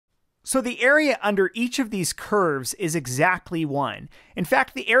So the area under each of these curves is exactly 1. In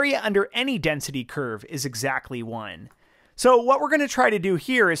fact, the area under any density curve is exactly 1. So what we're going to try to do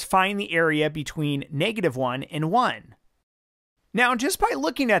here is find the area between -1 and 1. Now, just by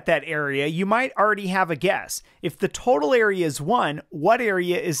looking at that area, you might already have a guess. If the total area is 1, what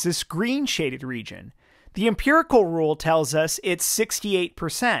area is this green shaded region? The empirical rule tells us it's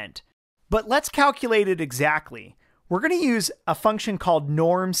 68%. But let's calculate it exactly. We're going to use a function called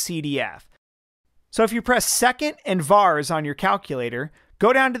normalcdf. So if you press second and vars on your calculator,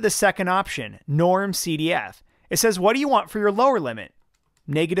 go down to the second option, normalcdf. It says, what do you want for your lower limit?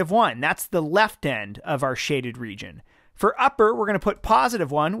 -1. That's the left end of our shaded region. For upper, we're going to put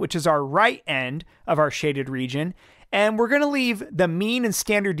 +1, which is our right end of our shaded region. And we're going to leave the mean and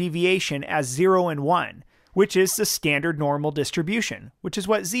standard deviation as 0 and 1, which is the standard normal distribution, which is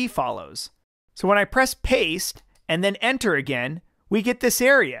what z follows. So when I press paste and then enter again, we get this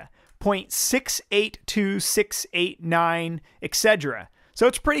area, 0.682689, etc. So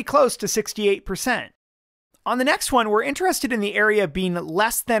it's pretty close to 68%. On the next one, we're interested in the area being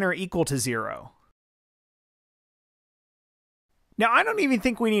less than or equal to 0. Now, I don't even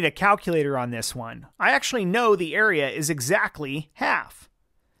think we need a calculator on this one. I actually know the area is exactly half.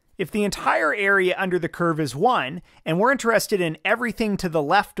 If the entire area under the curve is 1, and we're interested in everything to the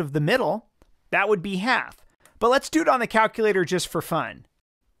left of the middle, that would be half. But let's do it on the calculator just for fun.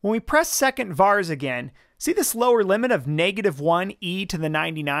 When we press second vars again, see this lower limit of -1 e to the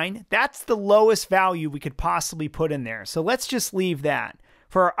 99? That's the lowest value we could possibly put in there. So let's just leave that.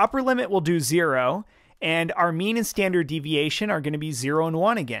 For our upper limit, we'll do 0. And our mean and standard deviation are going to be 0 and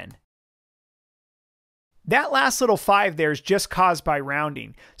 1 again. That last little 5 there is just caused by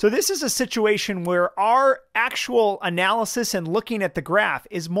rounding. So this is a situation where our actual analysis and looking at the graph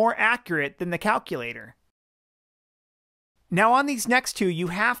is more accurate than the calculator. Now on these next two, you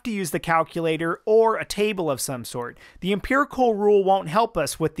have to use the calculator or a table of some sort. The empirical rule won't help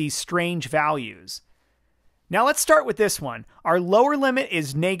us with these strange values. Now let's start with this one. Our lower limit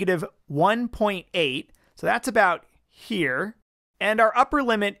is -1.8, so that's about here. And our upper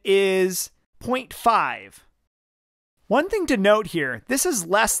limit is 0.5. One thing to note here, this is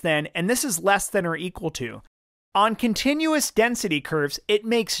less than, and this is less than or equal to. On continuous density curves, it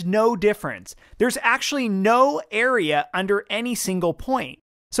makes no difference. There's actually no area under any single point.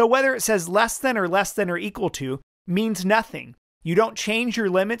 So whether it says less than or equal to means nothing. You don't change your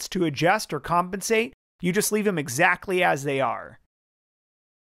limits to adjust or compensate. You just leave them exactly as they are.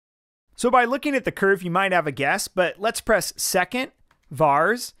 So by looking at the curve, you might have a guess, but let's press second,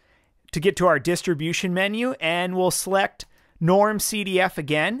 vars, to get to our distribution menu, and we'll select normalcdf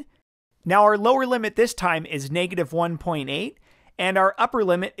again. Now our lower limit this time is -1.8, and our upper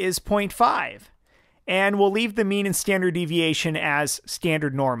limit is 0.5. And we'll leave the mean and standard deviation as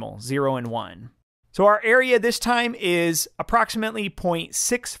standard normal, 0 and 1. So our area this time is approximately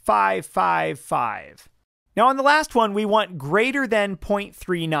 0.6555. Now on the last one, we want greater than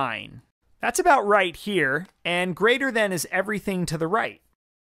 0.39. That's about right here, and greater than is everything to the right.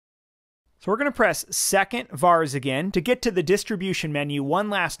 So we're going to press second vars again to get to the distribution menu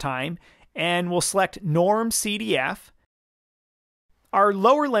one last time, and we'll select normalcdf. Our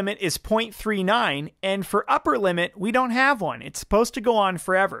lower limit is 0.39, and for upper limit, we don't have one. It's supposed to go on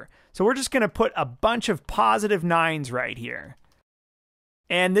forever. So we're just going to put a bunch of positive 9s right here.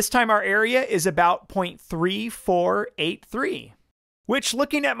 And this time our area is about 0.3483, which,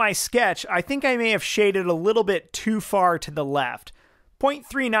 looking at my sketch, I think I may have shaded a little bit too far to the left.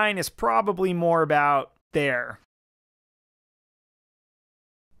 0.39 is probably more about there.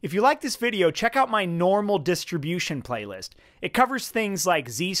 If you like this video, check out my normal distribution playlist. It covers things like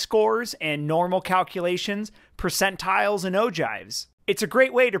z-scores and normal calculations, percentiles, and ogives. It's a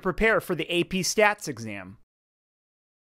great way to prepare for the AP Stats exam.